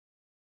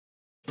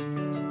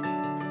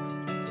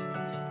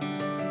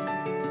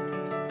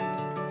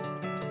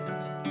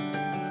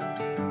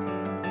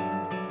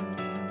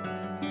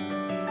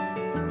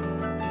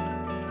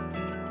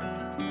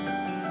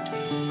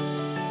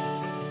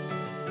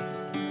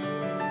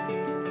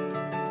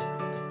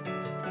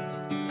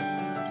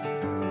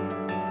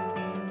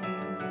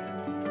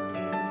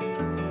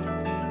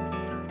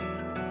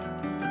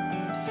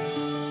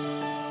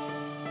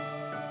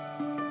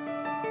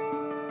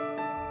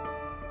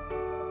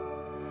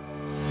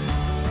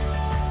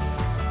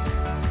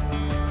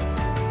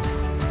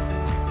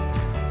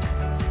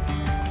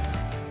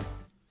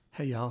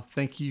Hey, y'all.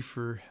 Thank you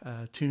for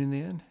tuning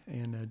in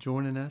and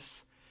joining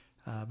us.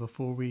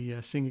 Before we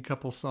sing a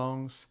couple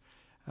songs,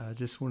 I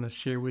just want to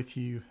share with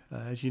you,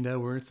 as you know,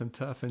 we're in some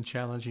tough and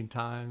challenging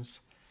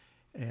times,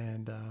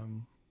 and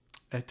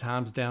at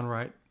times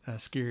downright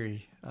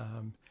scary.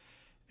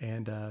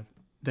 And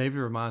David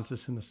reminds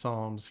us in the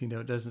Psalms,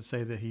 it doesn't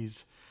say that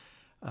he's,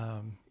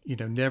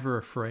 never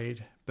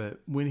afraid,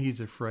 but when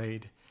he's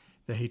afraid,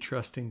 that he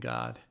trusts in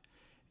God.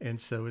 And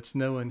so it's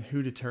knowing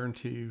who to turn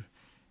to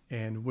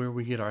and where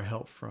we get our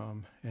help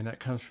from, and that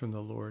comes from the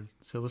Lord.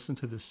 So listen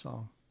to this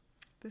song.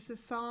 This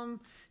is Psalm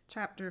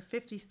chapter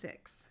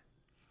 56.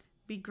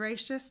 Be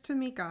gracious to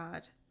me,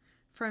 God,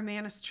 for a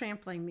man is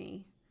trampling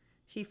me.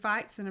 He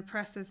fights and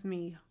oppresses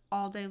me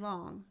all day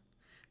long.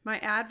 My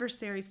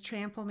adversaries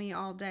trample me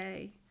all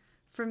day,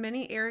 for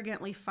many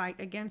arrogantly fight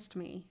against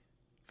me.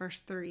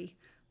 Verse 3,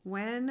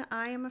 when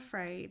I am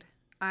afraid,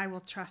 I will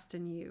trust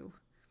in you.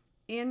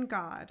 In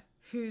God,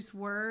 whose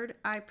word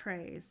I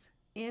praise,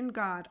 in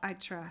God I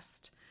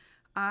trust.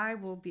 I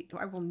will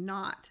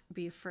not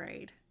be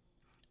afraid.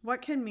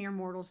 What can mere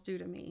mortals do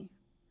to me?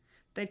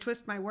 They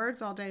twist my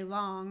words all day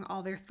long.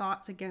 All their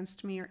thoughts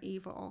against me are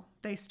evil.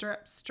 They stir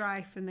up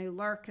strife, and they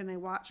lurk, and they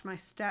watch my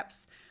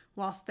steps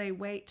whilst they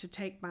wait to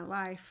take my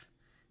life.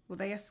 Will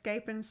they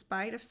escape in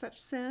spite of such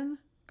sin?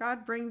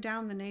 God, bring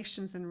down the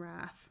nations in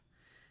wrath.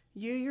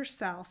 You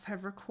yourself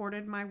have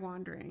recorded my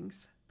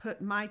wanderings.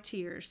 Put my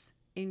tears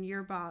in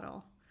your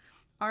bottle.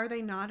 Are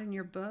they not in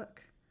your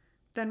book?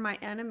 Then my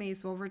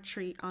enemies will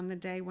retreat on the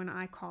day when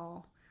I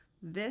call.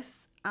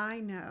 This I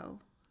know,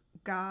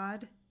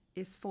 God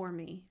is for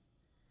me.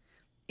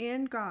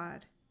 In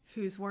God,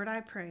 whose word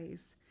I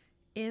praise,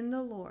 in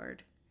the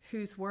Lord,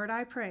 whose word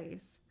I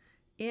praise,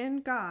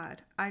 in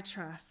God I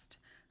trust.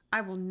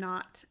 I will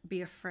not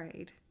be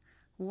afraid.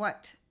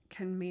 What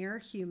can mere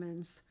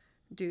humans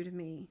do to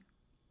me?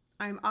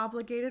 I am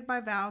obligated by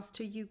vows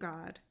to you,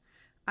 God.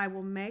 I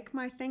will make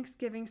my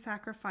thanksgiving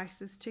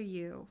sacrifices to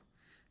you,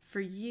 for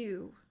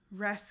you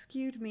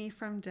rescued me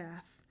from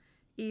death,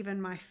 even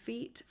my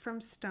feet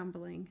from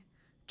stumbling,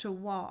 to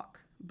walk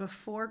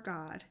before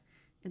God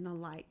in the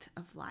light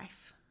of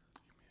life.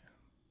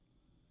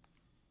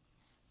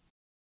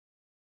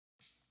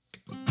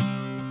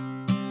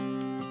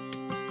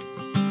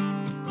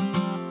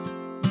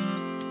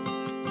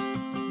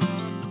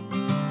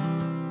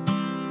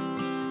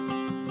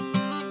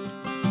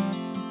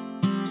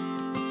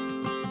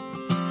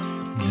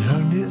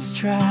 Darkness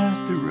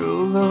tries to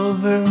roll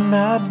over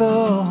my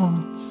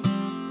bones,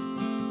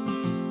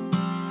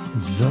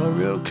 and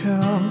sorrow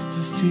comes to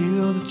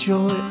steal the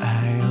joy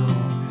I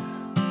own.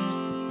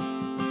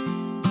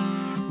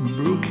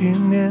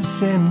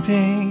 Brokenness and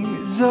pain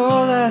is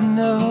all I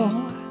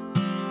know.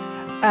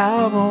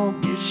 I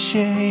won't be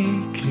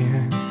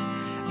shaken,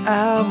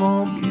 I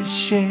won't be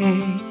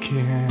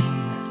shaken,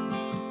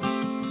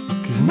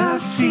 'cause my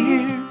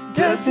fear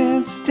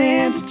doesn't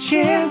stand a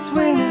chance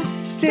when I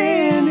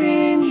stand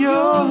in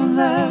your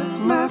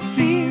love. My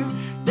fear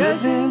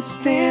doesn't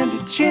stand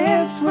a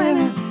chance when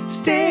I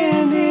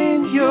stand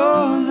in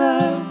your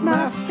love.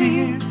 My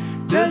fear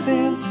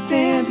doesn't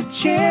stand a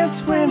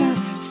chance when I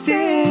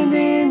stand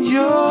in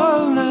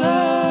your love.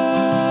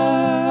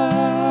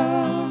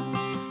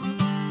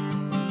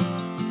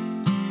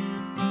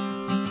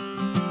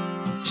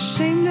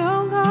 Shame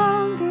no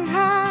longer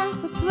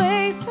has a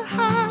place to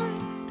hide,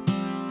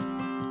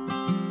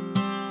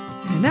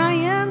 and I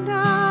am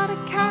not a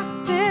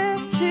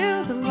captive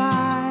to the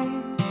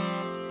lies.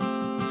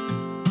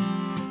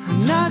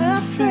 I'm not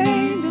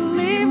afraid to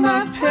leave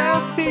my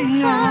past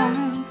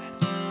behind,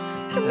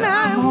 and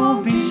I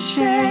won't be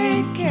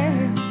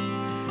shaken,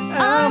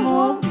 I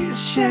won't be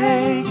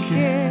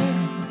shaken.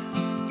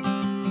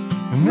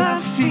 My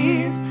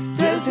fear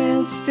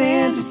doesn't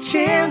stand a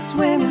chance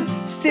when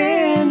I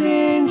stand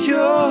in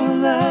your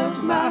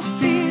love. My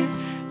fear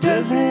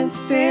doesn't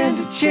stand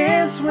a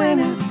chance when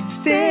I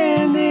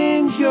stand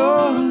in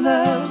your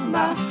love.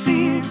 My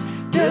fear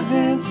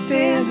doesn't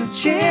stand a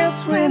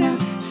chance when I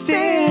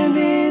stand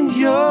in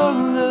your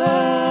love.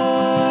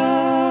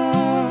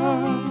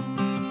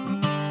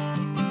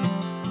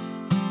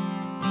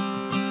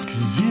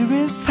 'Cause there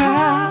is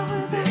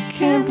power that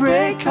can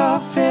break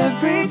off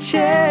every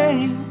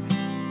chain.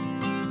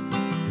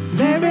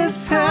 There is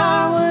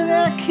power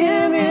that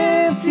can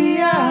empty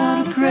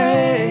out a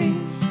grave.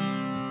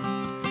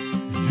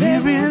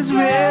 There is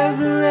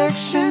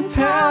resurrection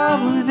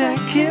power that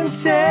can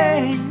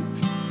save.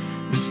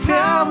 There's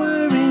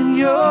power in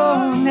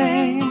your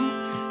name.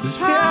 There's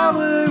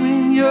power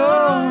in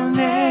your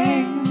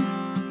name.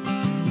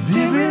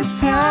 There is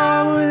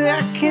power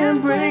that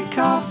can break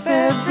off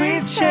every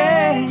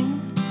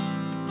chain.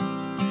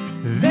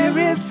 There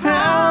is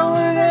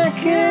power that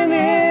can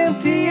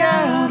empty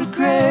out a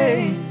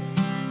grave.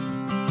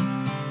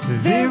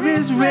 There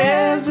is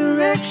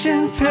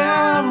resurrection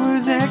power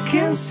that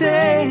can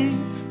save.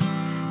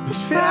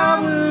 There's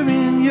power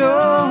in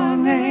your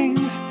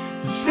name.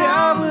 There's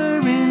power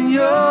in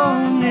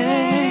your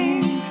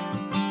name.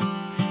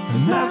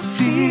 And my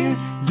fear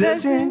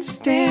doesn't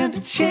stand a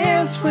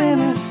chance when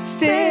I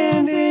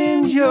stand in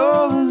in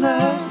your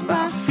love.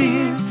 My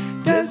fear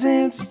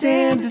doesn't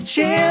stand a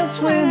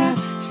chance when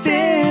I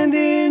stand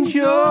in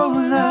your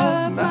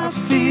love. My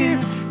fear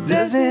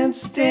doesn't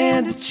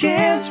stand a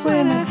chance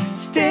when I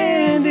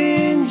stand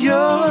in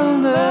your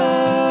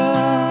love.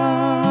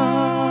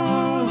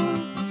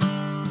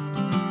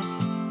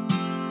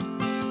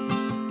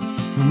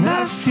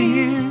 My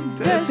fear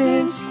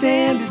doesn't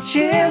stand a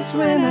chance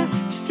when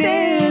I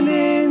stand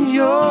in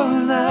your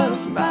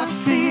love. My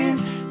fear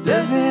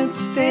doesn't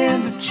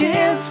stand a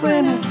chance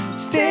when I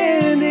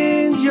stand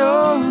in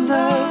your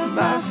love.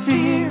 My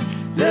fear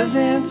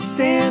doesn't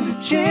stand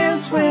a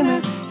chance when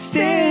I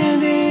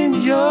stand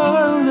in your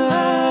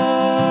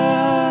love.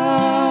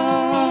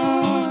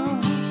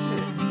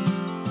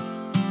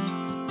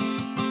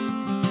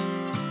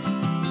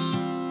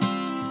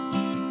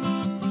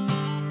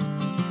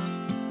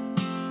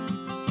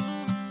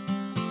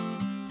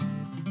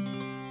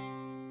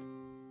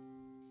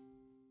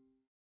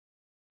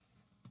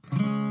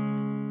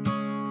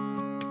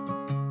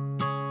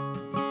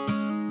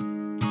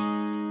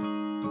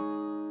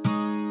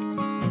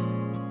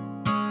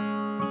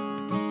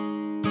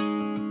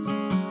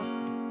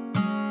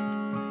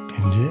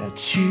 And I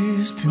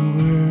choose to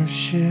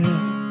worship,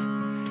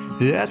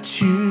 I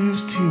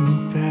choose to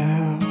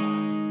bow.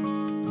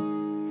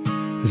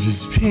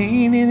 There's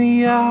pain in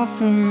the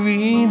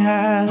offering,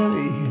 I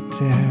lay it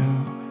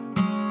down.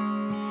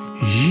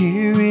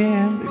 Here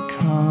in the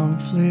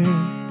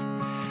conflict,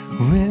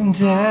 when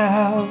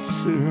doubts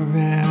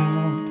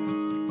surround,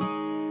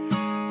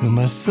 though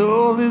my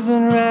soul is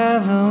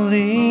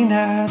unraveling,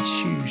 I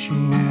choose you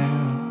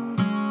now.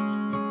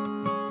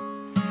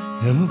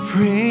 I will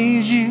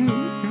praise you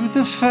through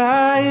the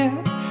fire,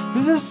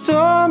 through the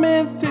storm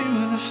and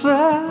through the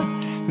flood.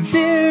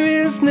 There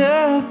is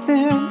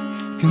nothing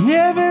can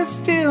ever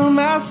steal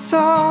my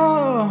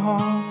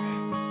song.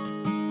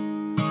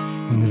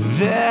 In the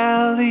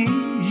valley,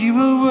 you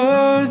are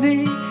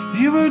worthy,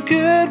 you are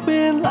good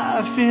when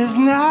life is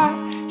not.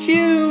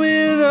 You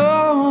will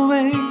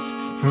always,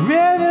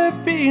 forever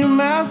be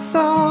my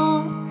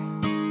song.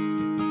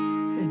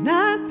 And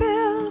I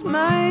build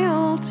my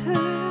altar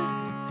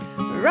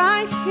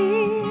right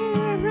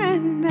here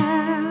and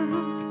now.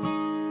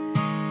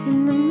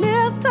 In the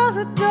midst of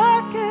the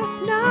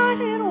darkest night,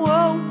 it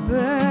won't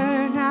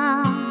burn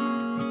out.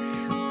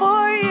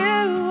 For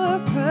you are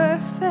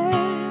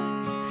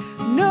perfect,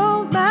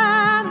 no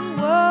matter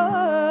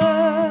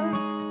what.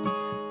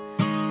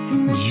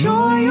 In the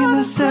joy and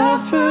the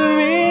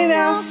suffering,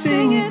 I'll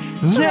sing it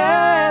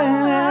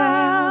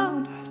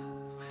loud.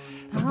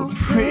 I will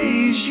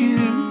praise you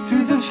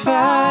through the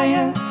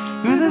fire,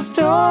 through the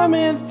storm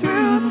and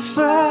through the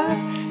flood.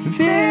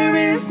 There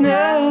is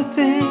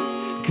nothing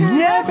can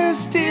ever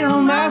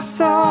steal my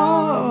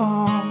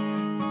song.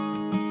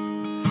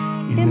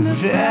 In the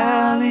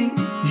valley,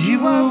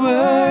 you are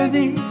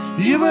worthy,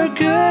 you are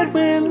good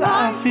when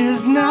life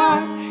is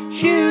not.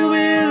 You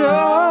will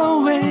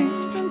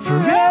always,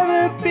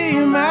 forever be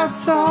my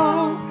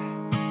song.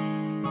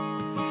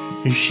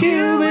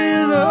 You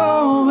will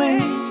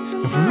always,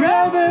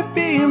 forever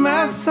be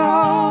my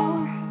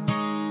song.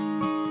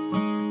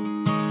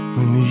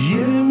 When the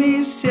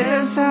enemy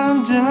says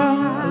I'm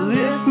done, I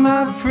lift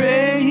my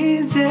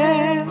praises.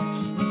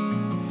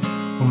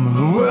 When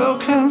the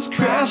world comes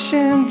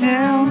crashing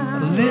down, I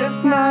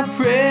lift my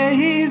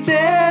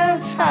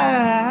praises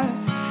high.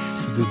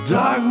 Till the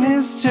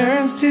darkness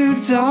turns to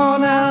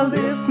dawn, I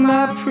lift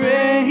my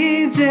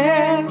praises.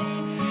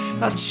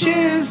 I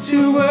choose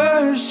to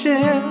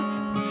worship,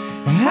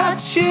 I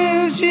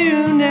choose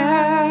you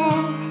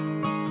now.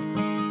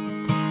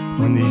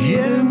 When the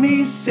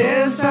enemy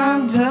says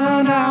I'm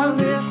done, I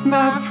lift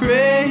my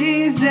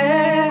praises.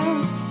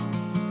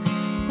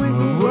 When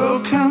the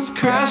world comes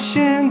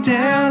crashing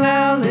down,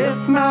 I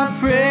lift my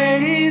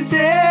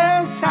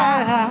praises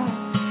high.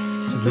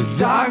 Till the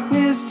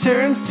darkness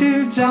turns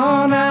to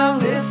dawn, I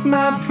lift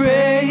my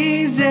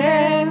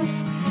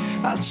praises.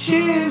 I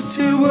choose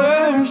to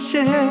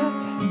worship,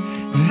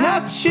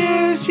 I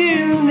choose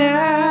you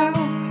now.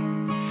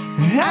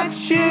 I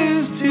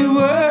choose to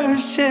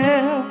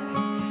worship,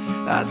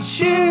 I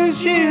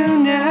choose you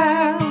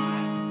now.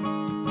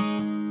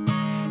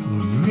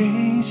 I'll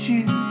raise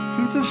you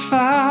through the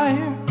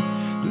fire,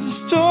 through the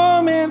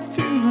storm and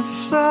through the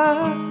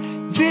flood.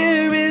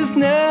 There is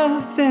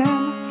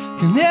nothing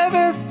can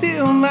ever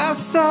steal my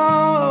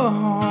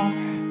song.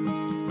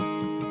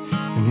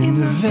 And in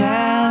the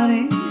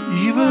valley,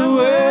 you are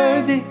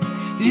worthy,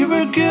 you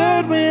are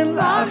good when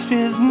life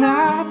is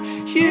not.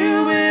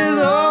 You will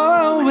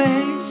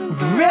always,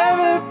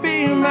 forever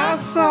be my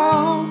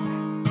song.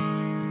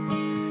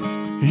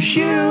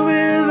 You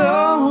will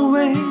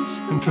always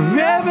and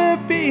forever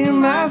be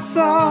my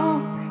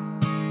song.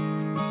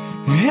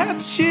 I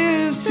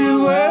choose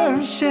to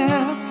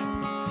worship,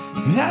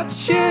 I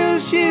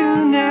choose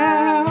you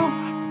now.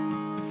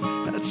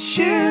 I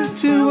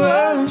choose to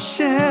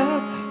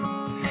worship,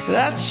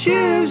 I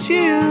choose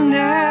you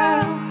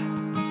now.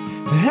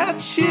 I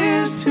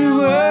choose to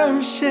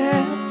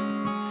worship,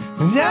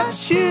 I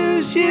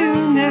choose you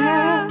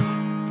now.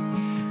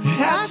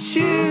 I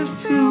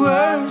choose to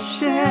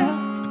worship.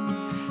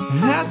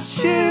 I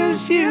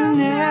choose you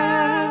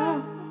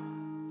now.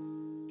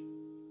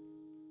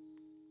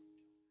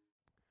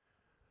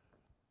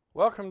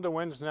 Welcome to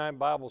Wednesday Night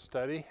Bible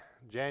Study,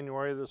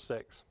 January the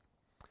 6th.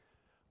 I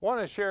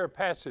want to share a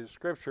passage of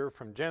Scripture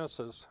from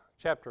Genesis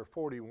chapter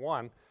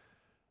 41.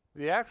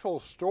 The actual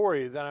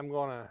story that I'm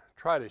going to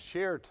try to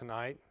share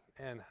tonight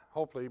and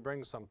hopefully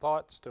bring some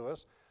thoughts to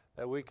us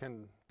that we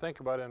can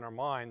think about in our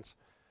minds.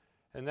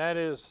 And that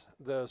is,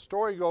 the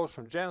story goes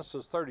from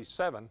Genesis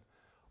 37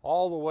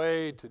 all the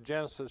way to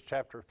Genesis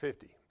chapter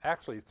 50.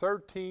 Actually,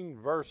 13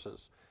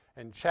 verses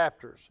and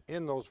chapters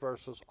in those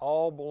verses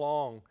all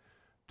belong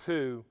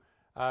to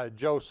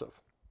Joseph.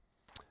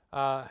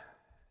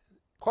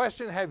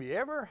 Question, have you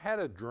ever had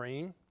a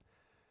dream?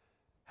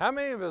 How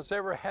many of us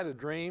ever had a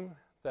dream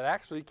that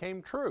actually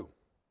came true?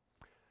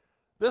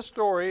 This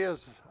story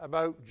is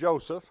about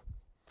Joseph.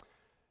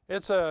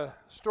 It's a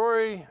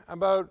story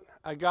about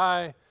a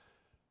guy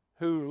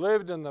who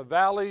lived in the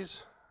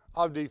valleys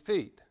of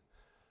defeat,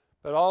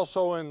 but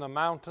also in the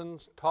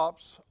mountains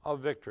tops of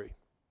victory.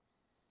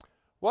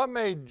 What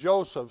made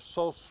Joseph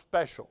so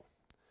special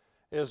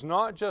is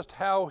not just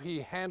how he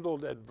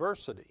handled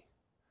adversity,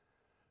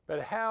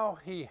 but how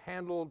he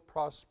handled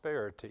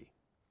prosperity.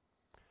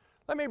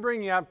 Let me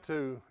bring you up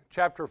to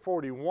chapter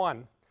 41.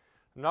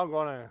 I'm not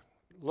going to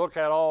look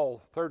at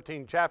all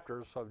 13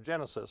 chapters of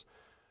Genesis,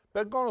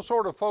 but going to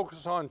sort of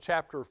focus on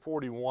chapter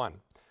 41.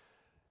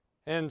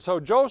 And so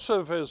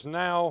Joseph is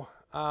now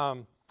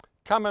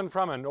coming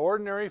from an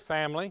ordinary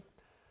family.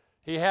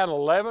 He had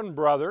 11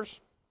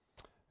 brothers,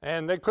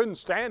 and they couldn't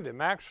stand him,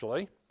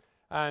 actually.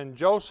 And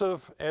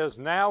Joseph is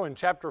now in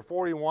chapter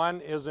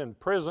 41 is in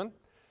prison,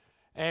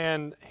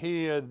 and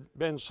he had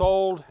been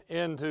sold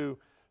into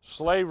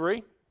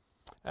slavery,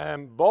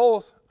 and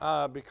both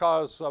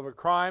because of a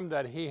crime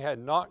that he had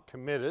not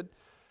committed.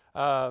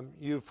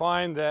 You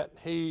find that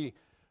he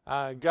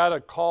got a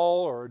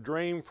call or a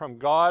dream from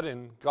God,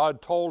 and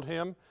God told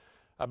him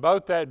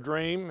about that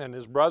dream, and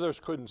his brothers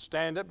couldn't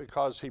stand it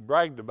because he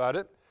bragged about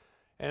it.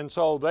 And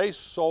so they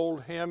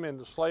sold him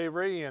into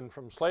slavery, and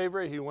from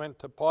slavery he went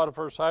to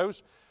Potiphar's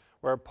house,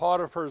 where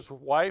Potiphar's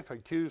wife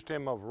accused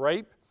him of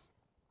rape,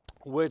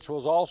 which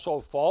was also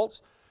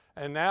false.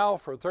 And now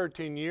for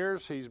 13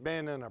 years he's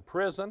been in a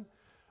prison.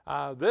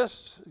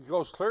 This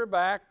goes clear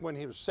back when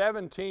he was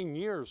 17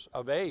 years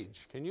of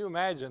age. Can you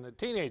imagine a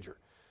teenager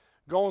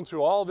going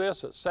through all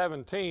this at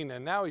 17,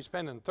 and now he's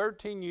spending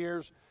 13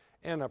 years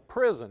in a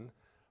prison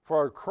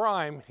for a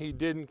crime he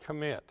didn't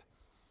commit?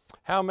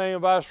 How many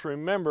of us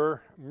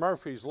remember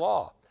Murphy's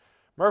Law?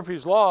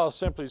 Murphy's Law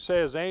simply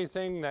says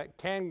anything that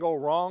can go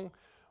wrong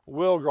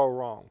will go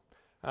wrong.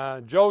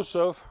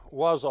 Joseph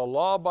was a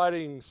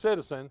law-abiding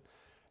citizen,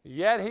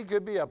 yet he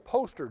could be a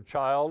poster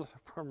child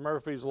for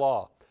Murphy's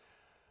Law.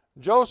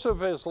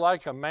 Joseph is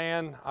like a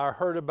man I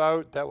heard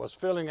about that was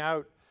filling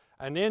out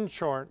an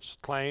insurance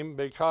claim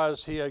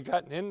because he had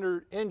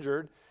gotten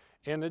injured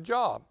in a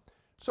job.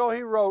 So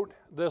he wrote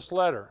this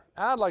letter.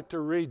 I'd like to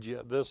read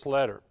you this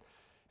letter.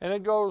 And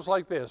it goes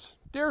like this.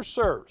 Dear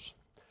sirs,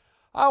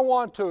 I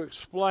want to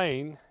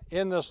explain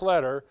in this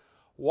letter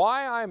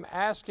why I'm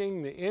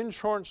asking the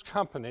insurance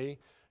company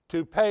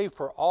to pay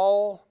for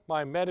all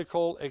my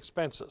medical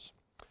expenses.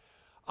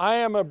 I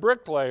am a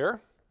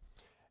bricklayer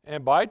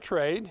and by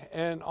trade,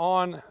 and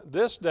on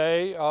this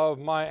day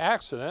of my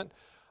accident,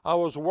 I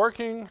was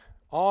working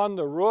on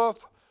the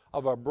roof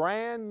of a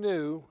brand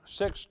new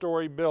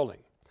 6-story building.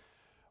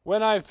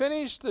 When I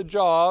finished the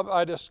job,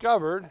 I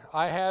discovered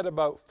I had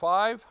about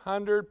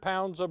 500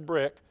 pounds of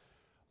brick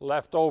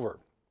left over.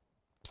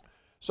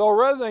 So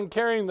rather than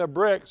carrying the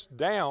bricks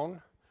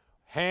down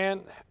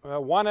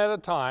one at a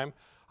time,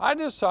 I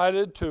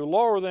decided to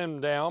lower them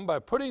down by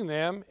putting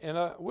them in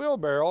a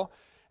wheelbarrow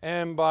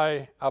and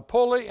by a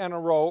pulley and a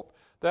rope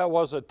that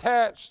was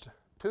attached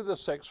to the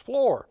 6th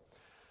floor.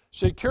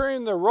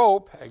 Securing the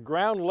rope at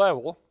ground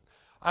level,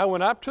 I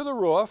went up to the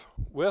roof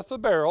with the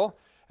barrel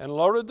and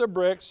loaded the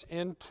bricks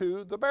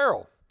into the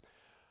barrel.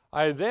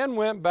 I then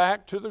went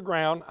back to the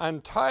ground,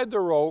 untied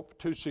the rope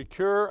to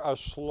secure a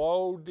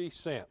slow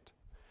descent.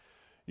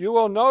 You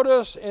will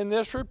notice in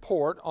this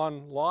report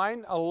on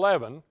line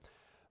 11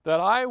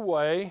 that I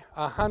weigh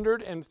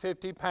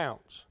 150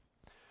 pounds.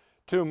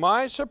 To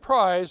my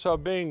surprise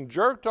of being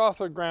jerked off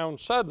the ground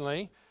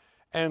suddenly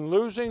and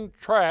losing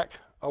track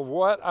of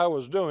what I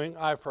was doing,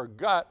 I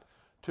forgot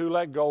to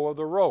let go of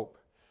the rope.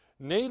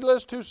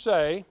 Needless to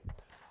say,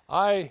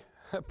 I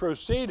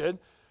proceeded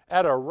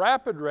at a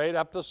rapid rate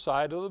up the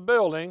side of the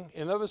building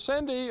in the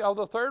vicinity of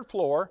the 3rd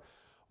floor,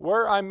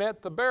 where I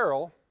met the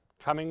barrel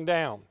coming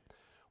down,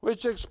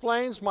 which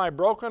explains my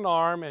broken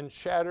arm and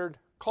shattered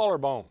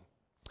collarbone.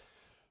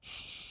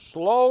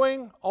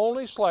 Slowing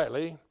only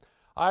slightly,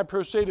 I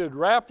proceeded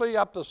rapidly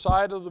up the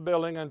side of the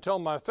building until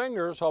my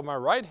fingers of my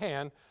right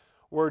hand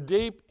were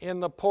deep in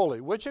the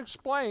pulley, which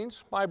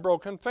explains my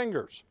broken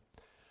fingers.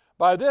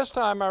 By this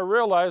time, I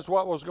realized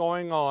what was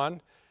going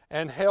on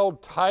and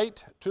held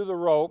tight to the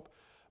rope,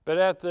 but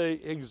at the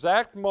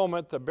exact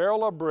moment the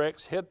barrel of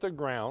bricks hit the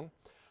ground,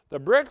 The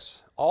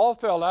bricks all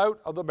fell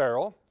out of the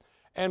barrel,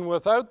 and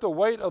without the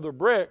weight of the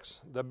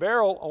bricks, the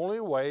barrel only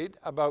weighed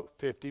about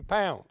 50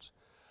 pounds.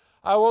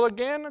 I will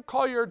again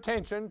call your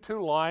attention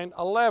to line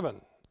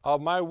 11,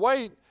 of my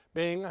weight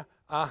being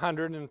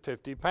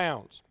 150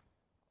 pounds.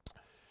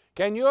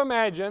 Can you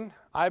imagine?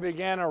 I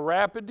began a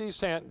rapid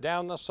descent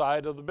down the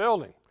side of the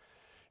building.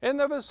 In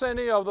the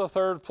vicinity of the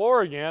third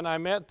floor again, I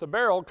met the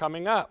barrel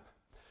coming up.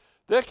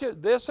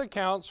 This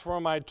accounts for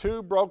my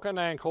 2 broken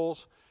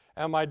ankles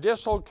and my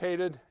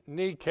dislocated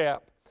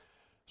kneecap.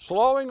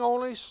 Slowing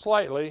only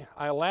slightly,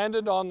 I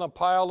landed on the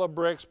pile of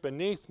bricks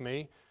beneath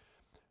me,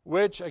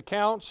 which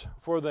accounts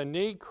for the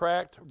 3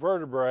 cracked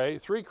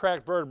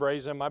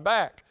vertebrae in my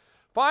back.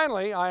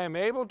 Finally, I am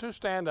able to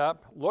stand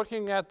up,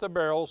 looking at the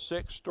barrel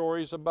 6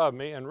 stories above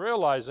me and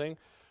realizing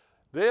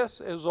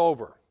this is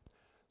over.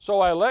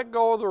 So I let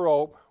go of the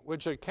rope,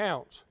 which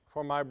accounts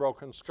for my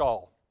broken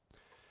skull.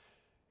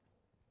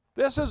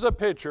 This is a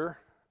picture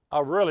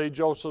of really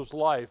Joseph's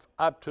life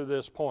up to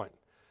this point.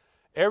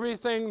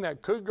 Everything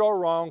that could go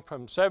wrong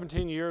from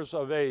 17 years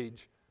of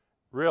age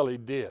really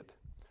did.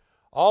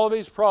 All of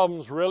these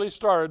problems really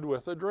started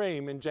with a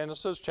dream in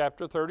Genesis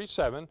chapter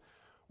 37,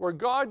 where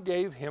God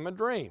gave him a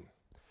dream.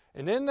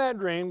 And in that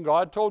dream,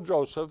 God told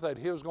Joseph that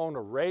he was going to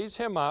raise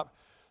him up,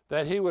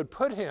 that he would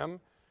put him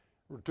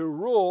to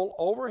rule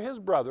over his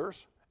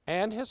brothers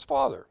and his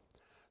father.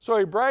 So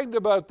he bragged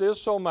about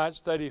this so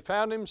much that he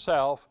found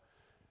himself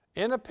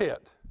in a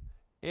pit,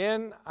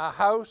 in a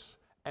house,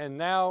 and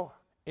now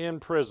in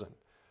prison.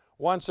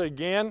 Once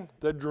again,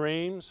 the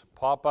dreams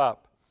pop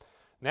up.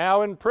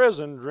 Now in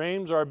prison,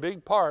 dreams are a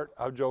big part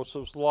of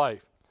Joseph's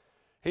life.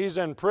 He's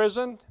in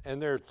prison,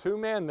 and there are 2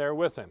 men there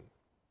with him.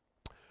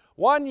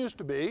 One used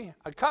to be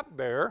a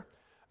cupbearer,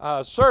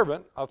 a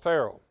servant of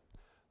Pharaoh.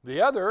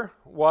 The other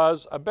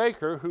was a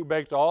baker who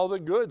baked all the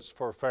goods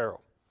for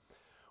Pharaoh.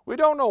 We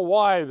don't know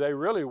why they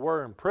really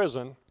were in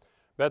prison,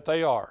 but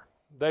they are.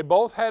 They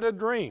both had a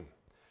dream,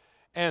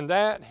 and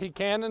that he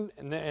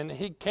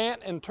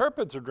can't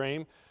interpret the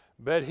dream,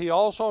 but he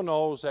also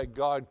knows that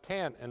God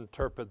can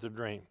interpret the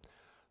dream.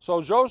 So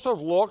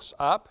Joseph looks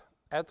up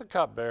at the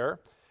cupbearer,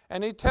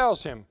 and he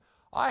tells him,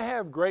 I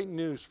have great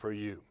news for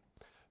you.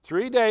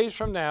 3 days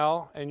from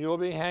now, and you'll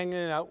be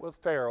hanging out with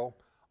Pharaoh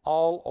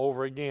all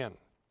over again.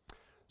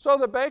 So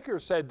the baker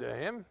said to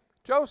him,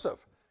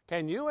 Joseph,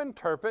 can you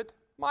interpret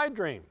my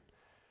dream?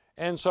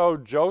 And so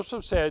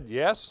Joseph said,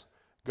 yes,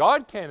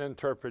 God can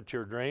interpret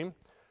your dream.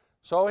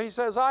 So he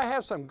says, I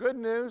have some good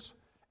news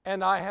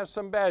and I have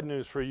some bad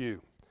news for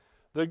you.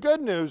 The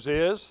good news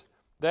is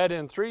that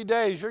in 3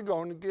 days you're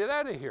going to get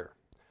out of here.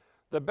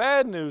 The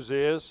bad news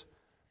is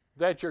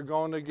that you're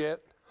going to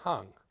get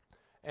hung.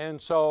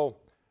 And so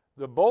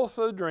both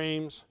the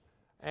dreams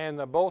and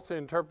both the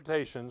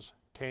interpretations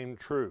came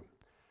true.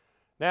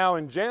 Now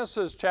in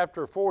Genesis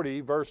chapter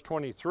 40, verse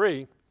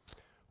 23,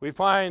 we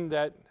find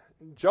that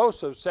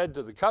Joseph said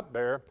to the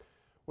cupbearer,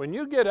 when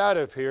you get out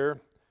of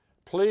here,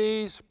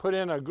 please put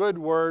in a good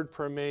word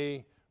for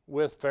me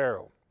with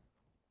Pharaoh.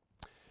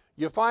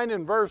 You find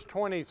in verse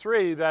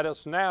 23 that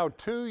it's now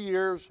 2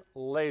 years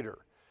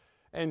later,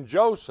 and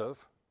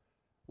Joseph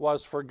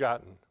was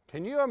forgotten.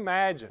 Can you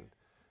imagine?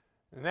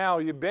 Now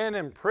you've been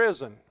in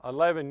prison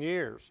 11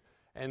 years,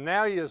 and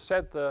now you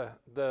set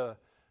the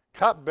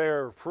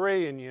cupbearer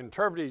free and you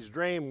interpret his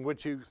dream,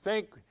 which you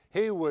think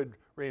he would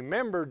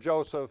remember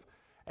Joseph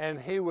and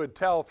he would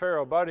tell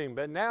Pharaoh about him.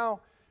 But now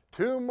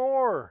 2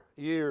 more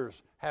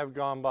years have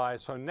gone by.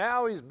 So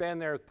now he's been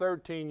there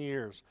 13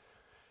 years.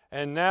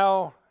 And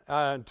now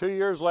 2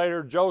 years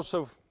later,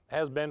 Joseph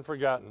has been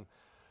forgotten.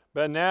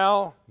 But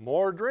now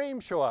more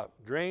dreams show up.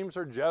 Dreams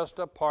are just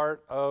a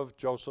part of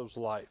Joseph's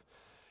life.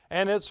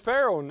 And it's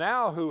Pharaoh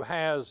now who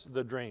has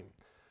the dream.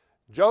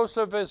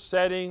 Joseph is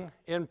sitting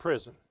in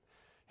prison.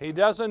 He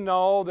doesn't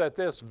know that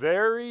this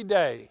very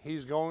day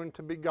he's going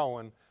to be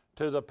going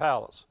to the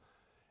palace.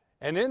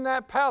 And in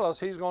that palace,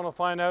 he's going to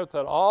find out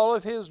that all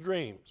of his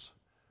dreams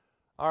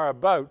are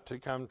about to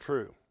come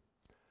true.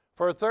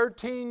 For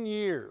 13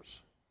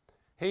 years,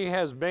 he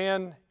has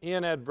been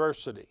in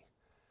adversity.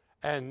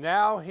 And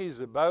now he's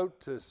about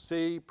to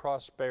see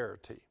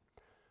prosperity.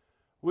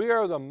 We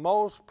are the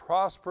most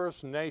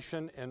prosperous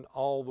nation in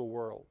all the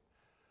world.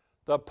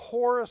 The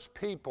poorest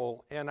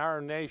people in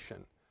our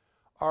nation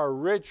are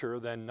richer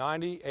than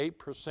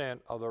 98%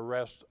 of the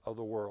rest of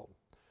the world.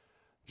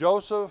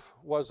 Joseph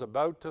was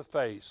about to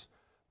face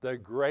the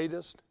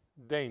greatest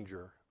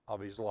danger of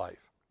his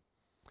life.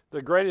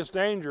 The greatest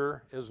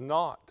danger is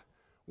not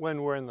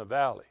when we're in the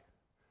valley.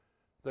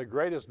 The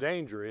greatest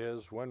danger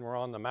is when we're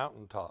on the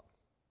mountaintop.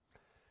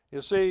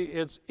 You see,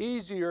 it's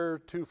easier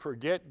to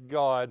forget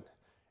God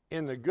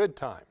in the good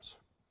times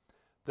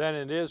than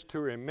it is to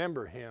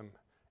remember him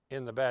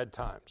in the bad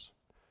times.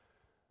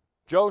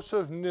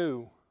 Joseph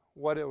knew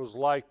what it was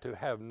like to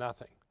have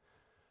nothing.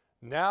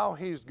 Now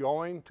he's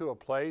going to a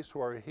place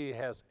where he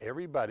has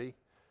everybody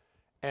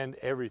and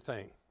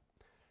everything.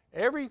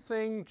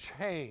 Everything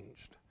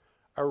changed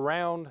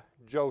around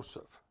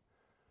Joseph,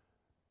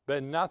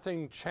 but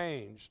nothing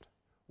changed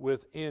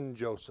within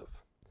Joseph.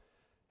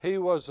 He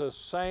was the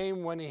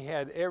same when he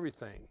had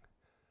everything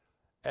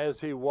as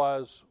he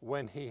was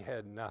when he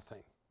had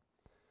nothing.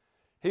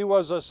 He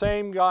was the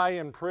same guy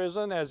in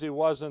prison as he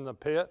was in the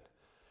pit.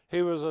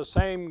 He was the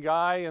same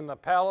guy in the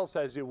palace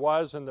as he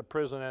was in the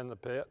prison and the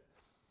pit.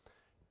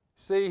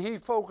 See, he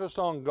focused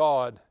on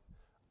God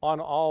on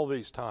all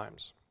these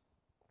times.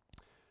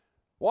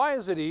 Why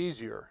is it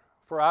easier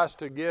for us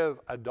to give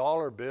a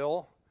dollar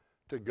bill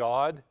to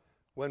God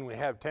when we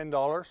have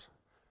 $10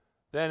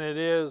 than it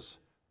is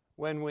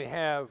when we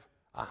have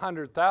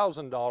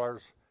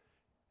 $100,000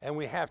 and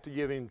we have to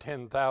give him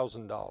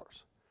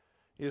 $10,000?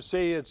 You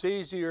see, it's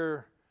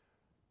easier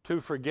to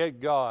forget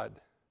God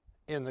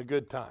in the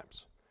good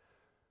times.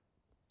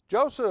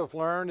 Joseph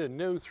learned and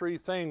knew three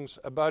things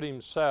about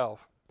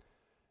himself,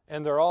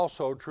 and they're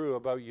also true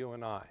about you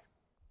and I.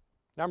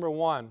 Number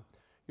one,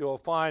 you'll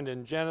find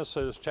in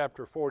Genesis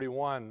chapter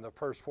 41, the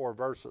first 4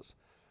 verses.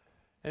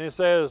 And it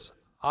says,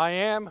 I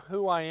am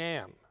who I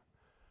am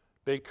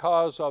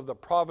because of the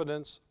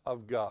providence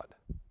of God.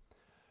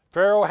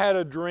 Pharaoh had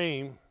a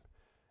dream,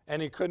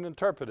 and he couldn't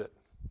interpret it.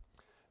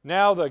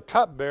 Now the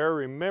cupbearer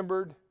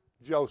remembered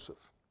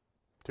Joseph.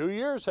 2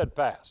 years had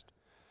passed.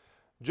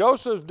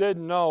 Joseph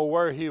didn't know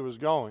where he was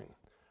going,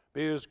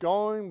 but he was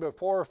going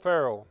before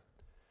Pharaoh,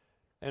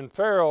 and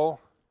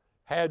Pharaoh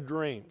had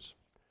dreams.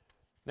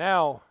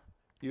 Now,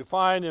 you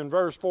find in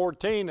verse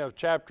 14 of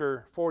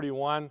chapter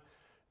 41,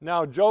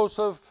 now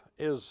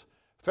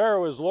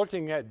Pharaoh is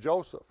looking at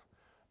Joseph.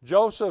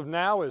 Joseph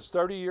now is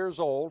 30 years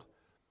old,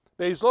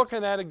 but he's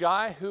looking at a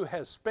guy who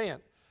has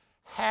spent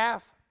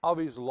half of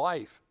his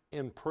life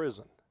in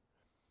prison.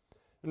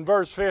 In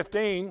verse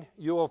 15,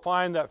 you will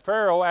find that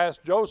Pharaoh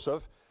asked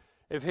Joseph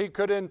if he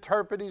could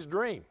interpret his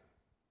dream.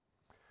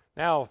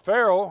 Now,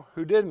 Pharaoh,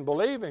 who didn't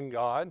believe in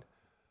God,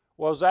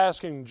 was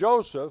asking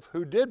Joseph,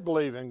 who did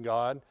believe in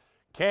God,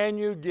 can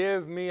you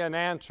give me an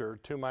answer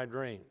to my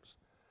dreams?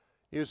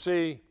 You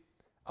see,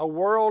 a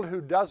world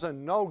who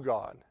doesn't know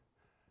God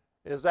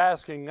is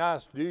asking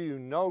us, do you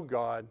know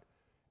God?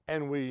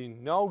 And we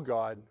know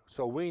God,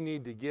 so we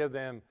need to give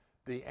them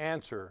the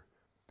answer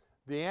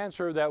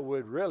that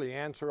would really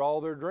answer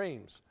all their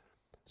dreams.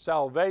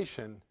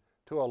 Salvation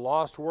to a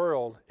lost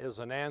world is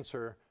an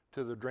answer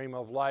to the dream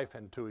of life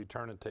and to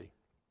eternity.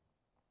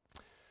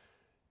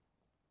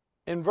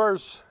 In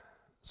verse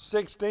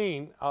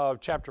 16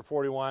 of chapter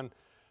 41,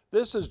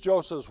 this is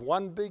Joseph's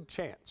one big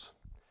chance.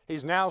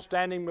 He's now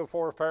standing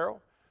before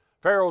Pharaoh.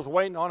 Pharaoh's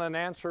waiting on an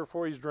answer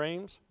for his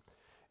dreams.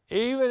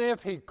 Even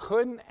if he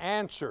couldn't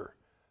answer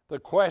the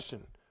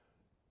question,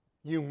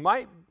 you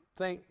might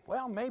think,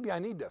 well, maybe I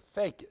need to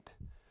fake it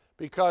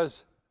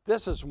because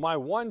this is my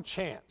one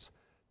chance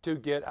to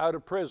get out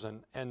of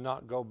prison and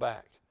not go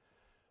back.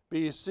 But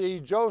you see,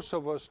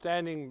 Joseph was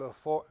standing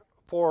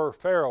before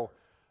Pharaoh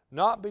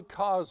not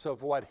because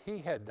of what he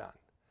had done.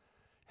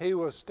 He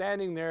was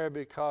standing there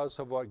because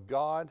of what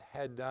God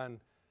had done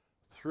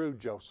through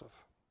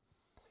Joseph.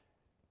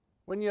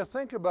 When you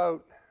think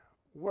about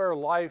where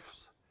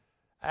life's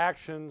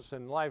actions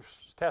and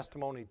life's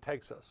testimony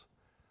takes us,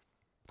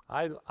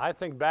 I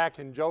think back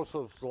in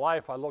Joseph's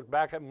life, I look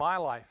back at my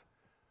life.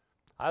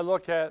 I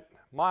look at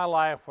my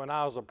life when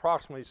I was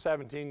approximately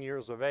 17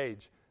 years of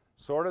age,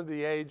 sort of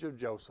the age of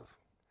Joseph.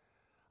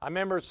 I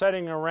remember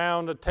sitting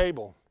around a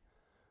table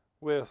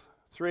with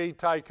 3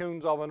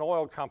 tycoons of an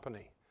oil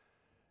company,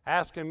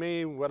 asking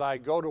me would I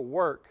go to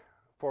work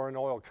for an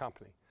oil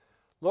company,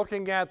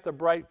 looking at the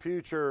bright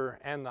future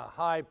and the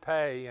high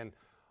pay and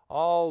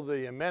all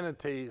the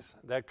amenities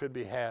that could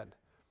be had.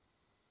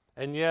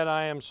 And yet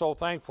I am so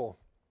thankful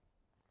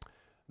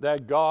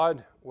that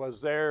God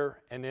was there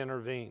and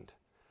intervened.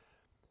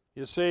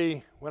 You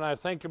see, when I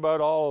think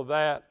about all of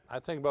that, I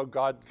think about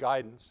God's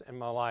guidance in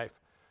my life,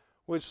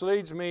 which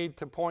leads me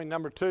to point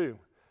number 2.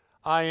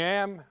 I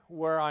am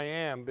where I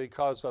am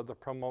because of the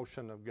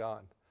promotion of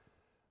God.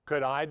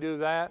 Could I do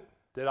that?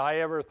 Did I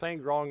ever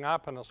think growing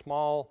up in a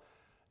small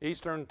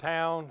eastern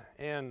town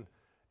in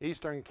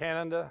eastern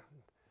Canada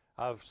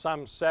of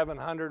some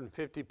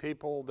 750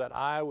 people that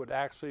I would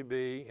actually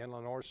be in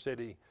Lenoir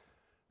City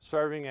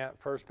serving at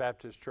First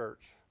Baptist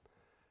Church?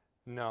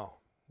 No.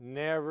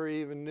 Never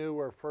even knew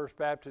where First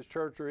Baptist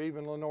Church or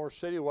even Lenoir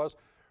City was.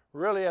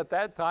 Really at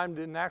that time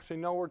didn't actually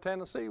know where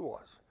Tennessee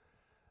was.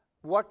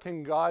 What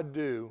can God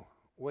do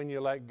when you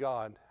let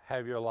God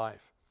have your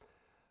life?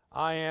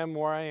 I am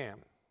where I am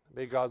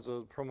because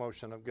of the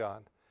promotion of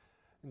God.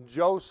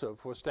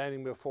 Joseph was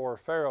standing before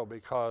Pharaoh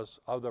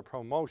because of the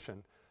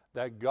promotion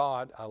that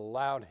God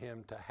allowed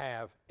him to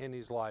have in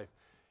his life.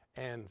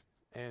 And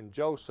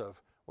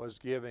Joseph was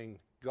giving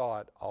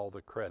God all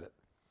the credit.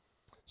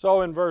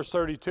 So in verse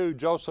 32,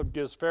 Joseph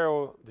gives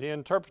Pharaoh the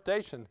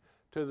interpretation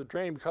to the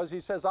dream because he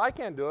says, I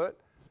can't do it,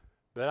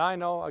 but I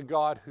know a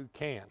God who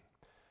can.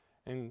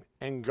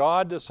 And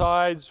God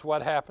decides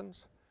what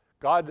happens.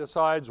 God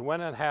decides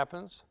when it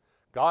happens.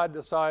 God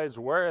decides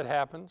where it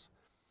happens.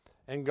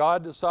 And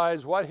God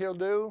decides what he'll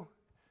do,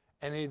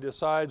 and he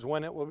decides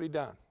when it will be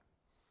done.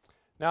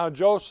 Now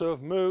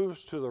Joseph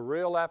moves to the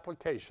real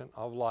application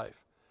of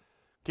life.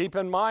 Keep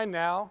in mind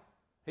now,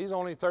 he's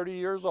only 30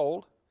 years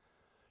old.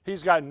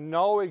 He's got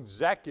no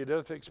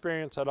executive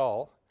experience at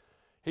all.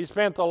 He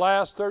spent the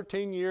last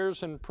 13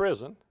 years in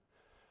prison,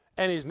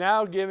 and he's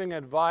now giving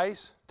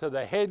advice to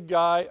the head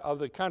guy of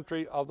the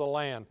country of the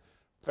land,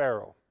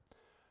 Pharaoh.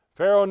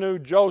 Pharaoh knew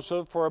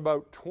Joseph for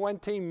about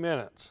 20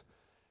 minutes,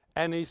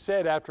 and he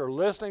said, after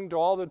listening to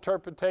all the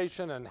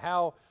interpretation and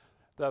how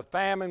the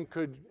famine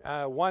could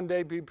one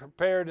day be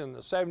prepared in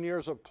the 7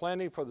 years of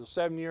plenty for the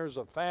 7 years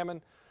of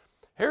famine,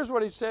 here's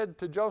what he said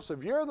to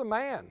Joseph: "You're the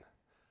man.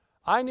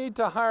 I need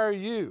to hire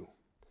you."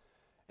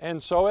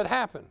 And so it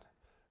happened.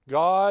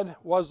 God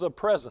was the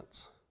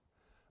presence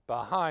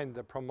behind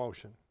the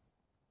promotion.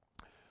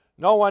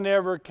 No one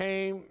ever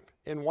came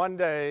in one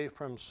day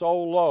from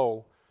so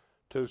low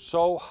to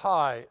so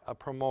high a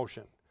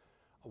promotion.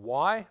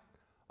 Why?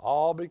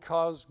 All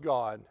because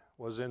God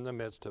was in the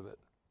midst of it.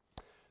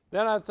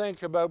 Then I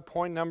think about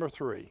point number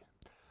 3.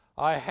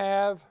 I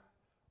have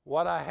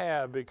what I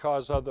have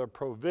because of the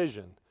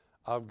provision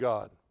of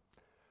God.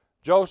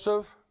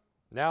 Joseph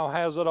now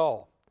has it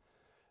all.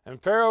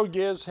 And Pharaoh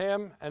gives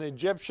him an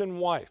Egyptian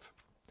wife,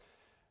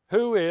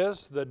 who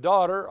is the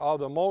daughter of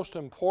the most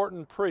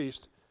important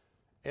priest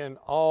in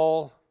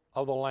all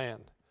of the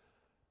land.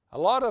 A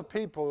lot of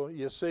people,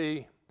 you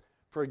see,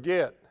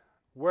 forget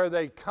where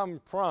they come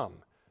from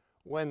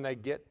when they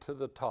get to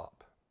the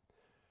top.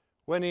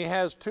 When he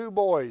has 2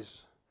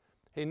 boys,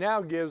 he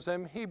now gives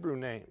them Hebrew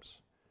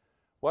names.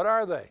 What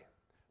are they?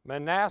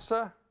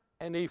 Manasseh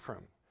and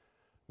Ephraim.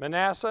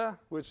 Manasseh,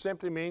 which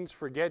simply means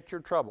forget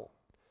your trouble.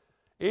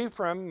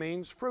 Ephraim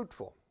means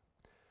fruitful.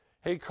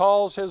 He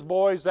calls his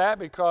boys that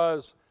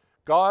because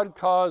God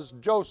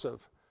caused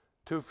Joseph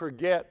to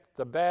forget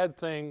the bad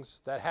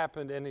things that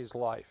happened in his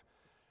life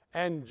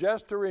and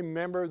just to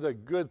remember the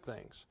good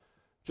things.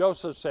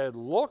 Joseph said,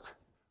 "Look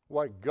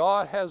what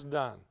God has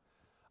done.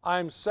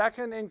 I'm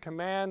second in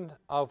command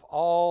of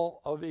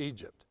all of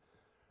Egypt."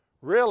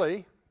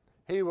 Really,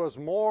 he was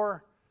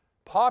more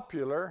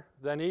popular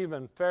than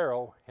even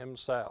Pharaoh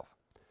himself.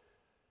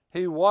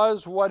 He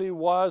was what he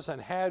was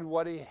and had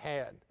what he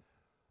had,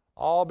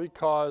 all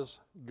because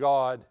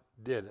God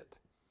did it.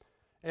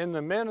 In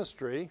the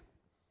ministry,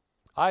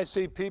 I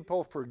see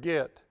people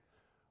forget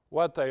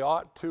what they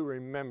ought to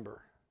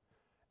remember,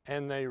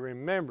 and they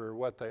remember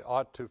what they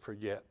ought to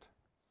forget.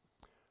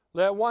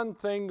 Let one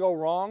thing go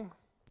wrong,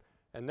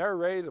 and they're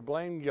ready to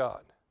blame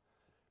God.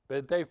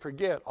 But they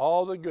forget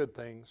all the good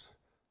things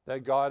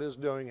that God is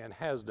doing and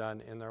has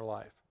done in their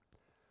life.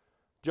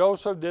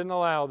 Joseph didn't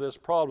allow this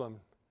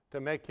problem to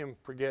make him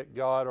forget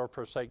God or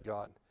forsake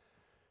God.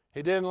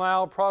 He didn't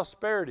allow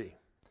prosperity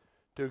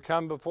to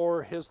come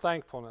before his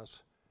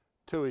thankfulness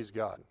to his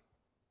God.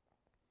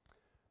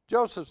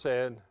 Joseph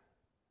said,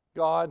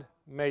 "God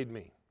made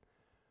me."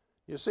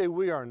 You see,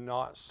 we are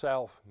not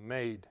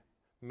self-made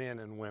men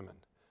and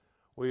women.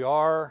 We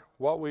are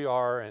what we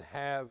are and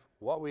have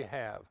what we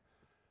have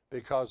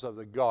because of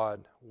the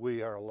God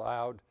we are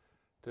allowed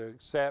to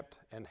accept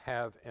and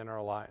have in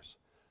our lives.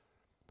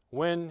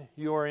 When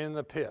you are in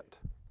the pit,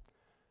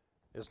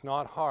 it's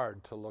not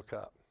hard to look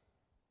up.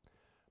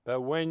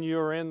 But when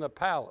you're in the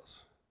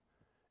palace,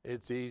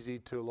 it's easy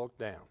to look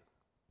down.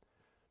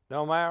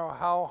 No matter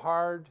how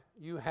hard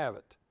you have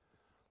it,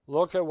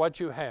 look at what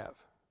you have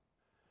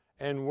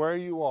and where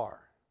you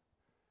are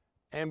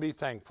and be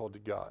thankful to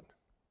God.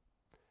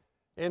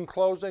 In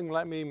closing,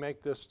 let me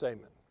make this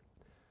statement.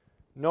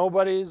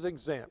 Nobody is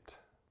exempt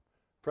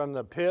from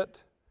the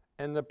pit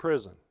and the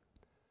prison.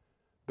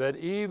 But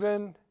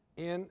even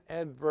in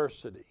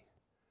adversity,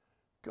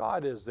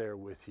 God is there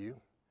with you.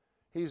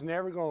 He's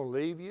never going to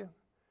leave you.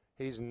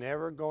 He's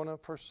never going to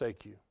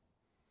forsake you.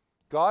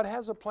 God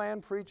has a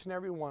plan for each and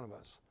every one of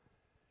us.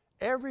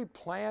 Every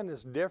plan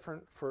is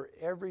different for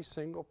every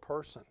single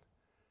person.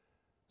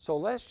 So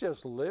let's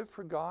just live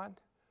for God.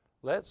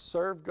 Let's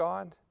serve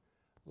God.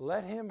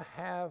 Let Him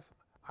have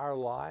our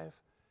life,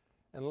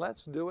 and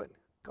let's do it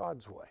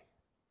God's way.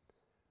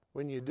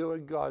 When you do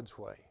it God's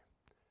way,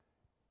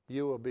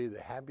 you will be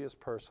the happiest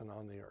person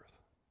on the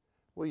earth.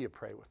 Will you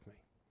pray with me?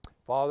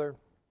 Father,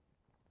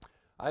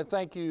 I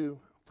thank you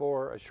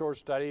for a short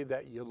study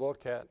that you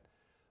look at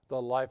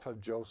the life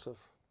of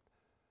Joseph.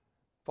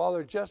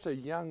 Father, just a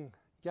young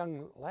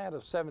lad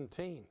of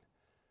 17,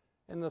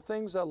 and the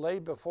things that lay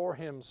before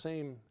him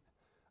seem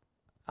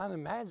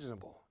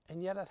unimaginable,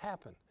 and yet it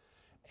happened.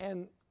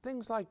 And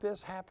things like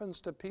this happens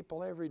to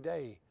people every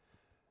day,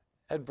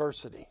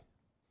 adversity.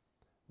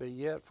 But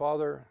yet,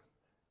 Father,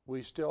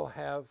 we still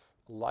have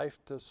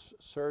life to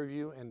serve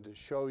you and to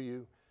show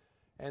you.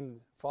 And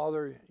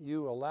Father,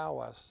 you allow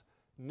us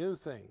new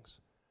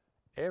things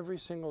every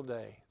single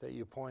day that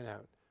you point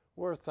out.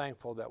 We're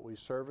thankful that we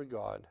serve a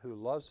God who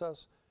loves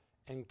us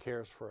and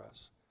cares for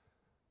us.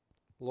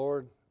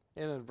 Lord,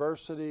 in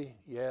adversity,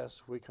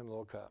 yes, we can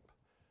look up.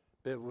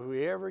 But if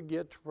we ever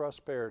get to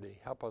prosperity,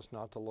 help us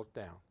not to look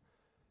down.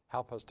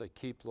 Help us to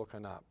keep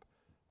looking up,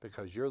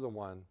 because you're the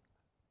one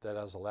that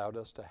has allowed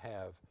us to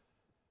have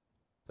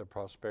the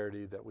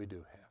prosperity that we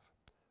do have.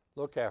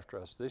 Look after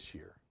us this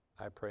year,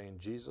 I pray in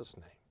Jesus'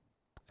 name.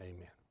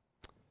 Amen.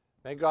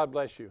 May God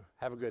bless you.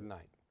 Have a good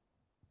night.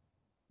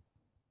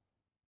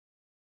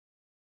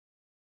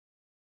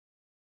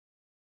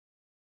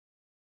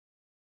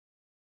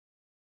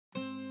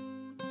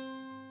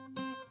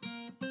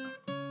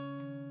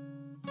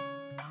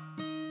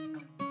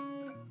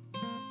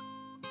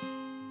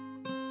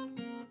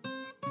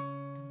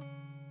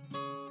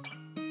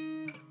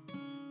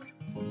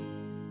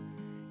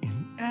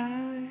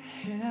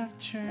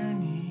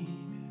 journeyed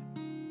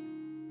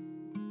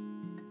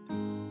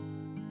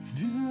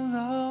through the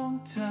long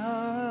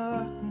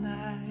dark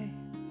night,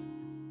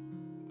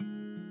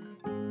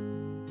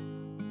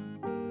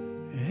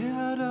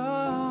 out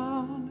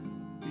on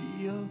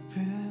the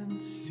open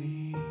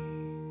sea.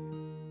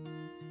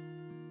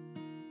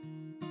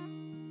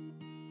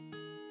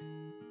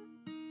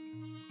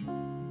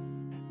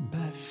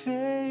 By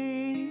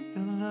faith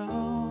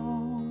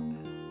alone,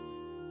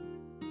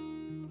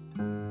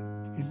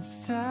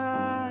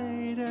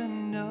 inside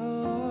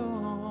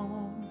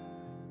unknown,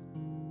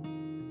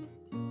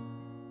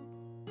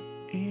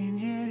 and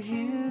yet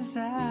his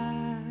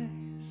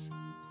eyes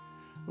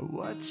are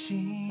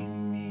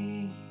watching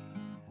me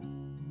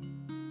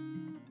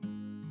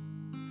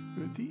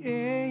with the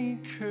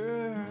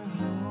anchor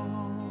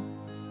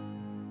holds.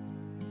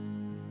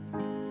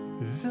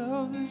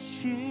 Though the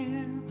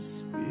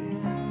ship's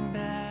been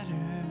battered,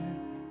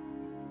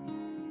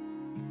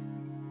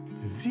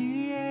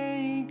 the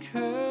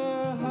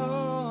anchor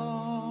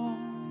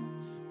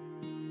holds.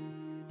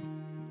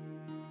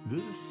 Though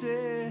the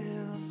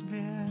sail's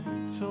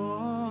been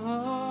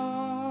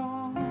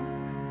torn,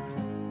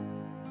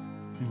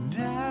 and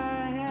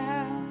I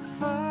have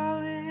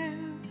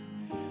fallen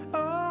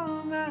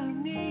on my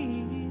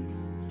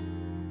knees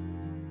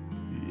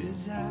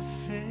as I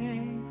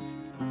faced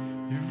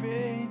the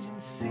raging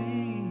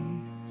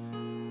seas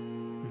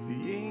with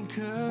the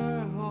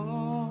anchor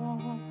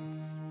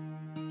holds.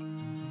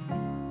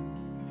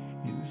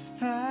 In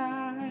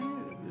spite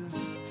of the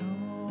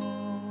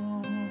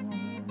storm,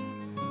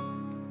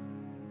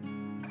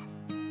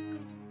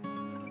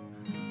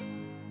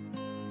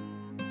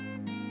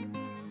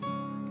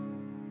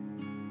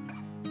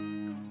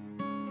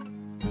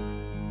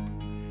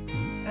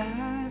 and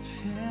I've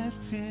had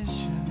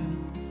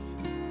visions,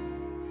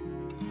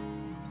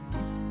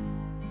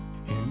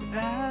 and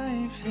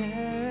I've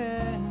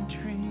had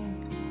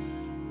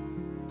dreams,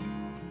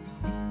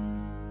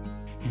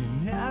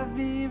 and I've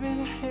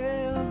even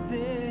held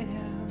them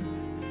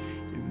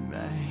in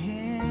my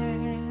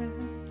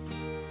hands.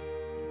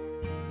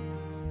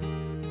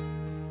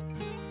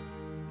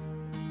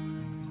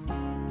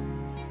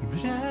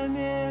 But I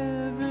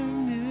never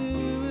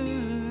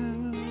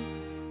knew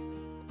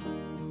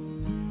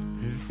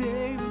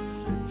they would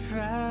slip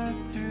right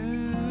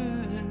through,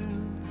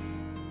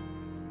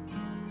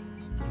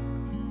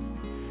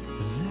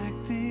 like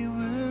they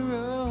were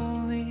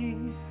only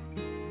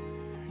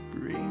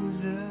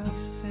grains of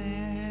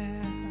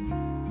sand.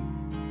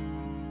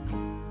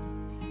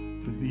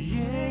 But the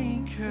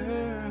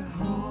anchor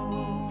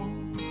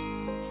holds,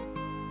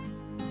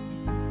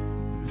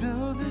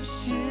 though the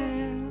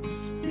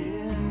ship's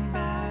been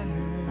battered.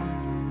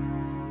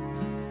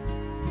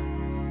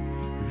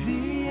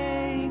 The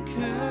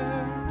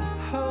anchor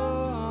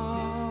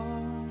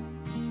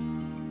holds,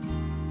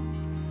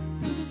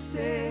 though the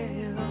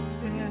sail's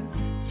been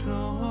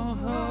torn,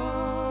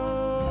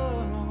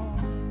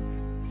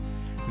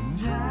 and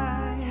I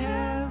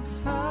have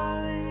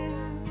fallen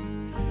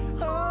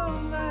on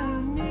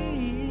my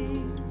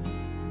knees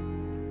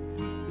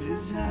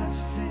as I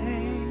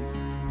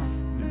faced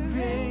the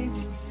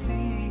raging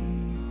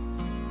seas.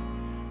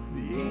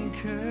 The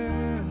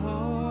anchor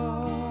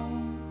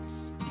holds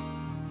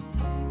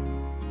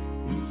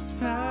in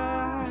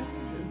spite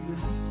of the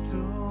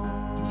storm.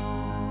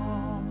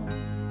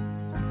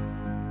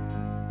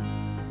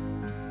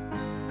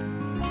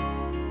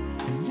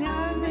 And I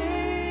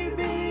may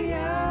be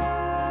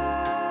young,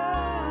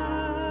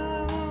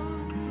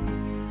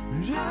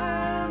 but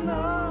I'm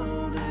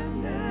older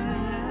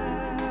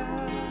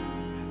now.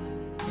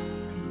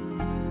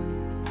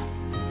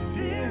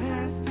 There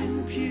has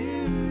been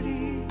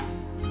beauty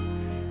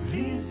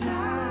these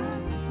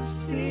eyes have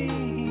seen.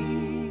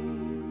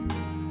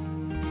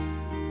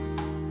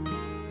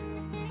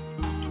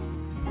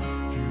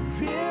 The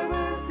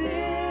rivers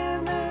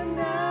in the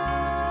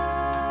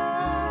night,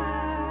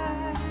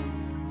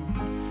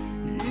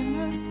 in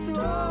the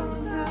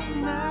storms of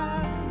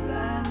my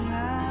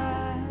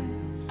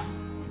life,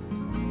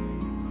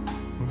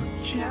 where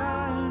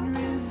God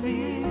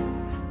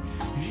revealed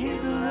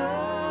His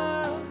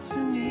love to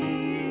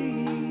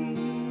me.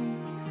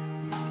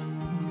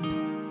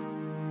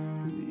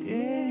 The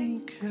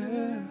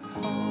anchor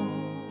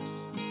holds,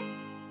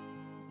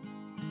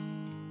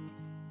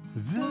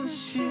 the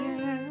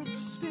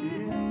ship's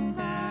been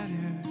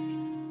battered.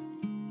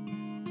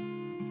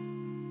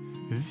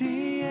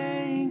 The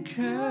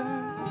anchor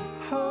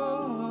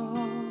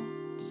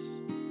holds,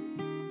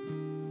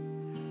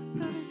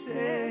 the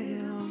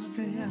sail's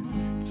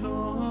been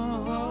torn,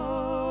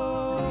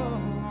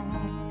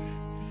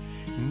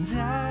 and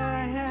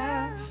I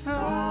have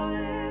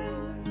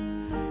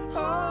fallen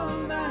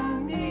on my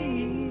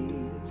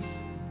knees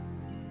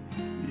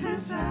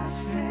as I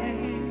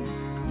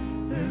faced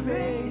the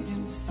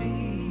raging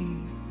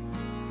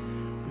seas.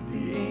 But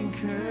the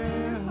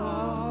anchor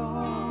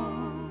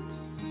holds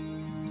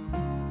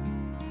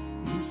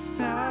in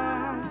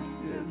spite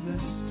of the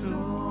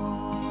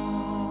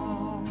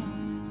storm,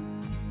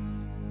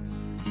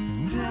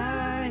 and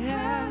I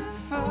have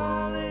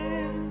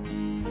fallen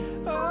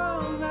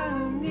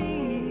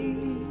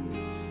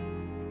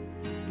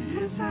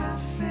I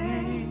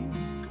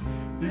faced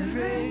the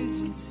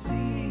raging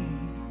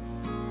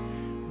seas,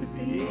 but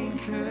the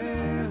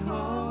anchor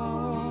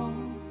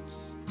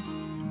holds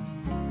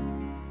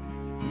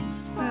in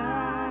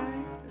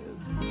spite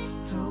of the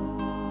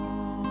storm.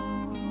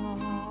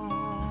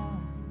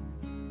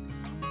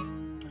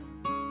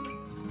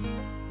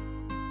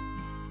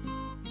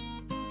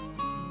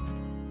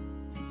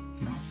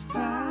 In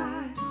spite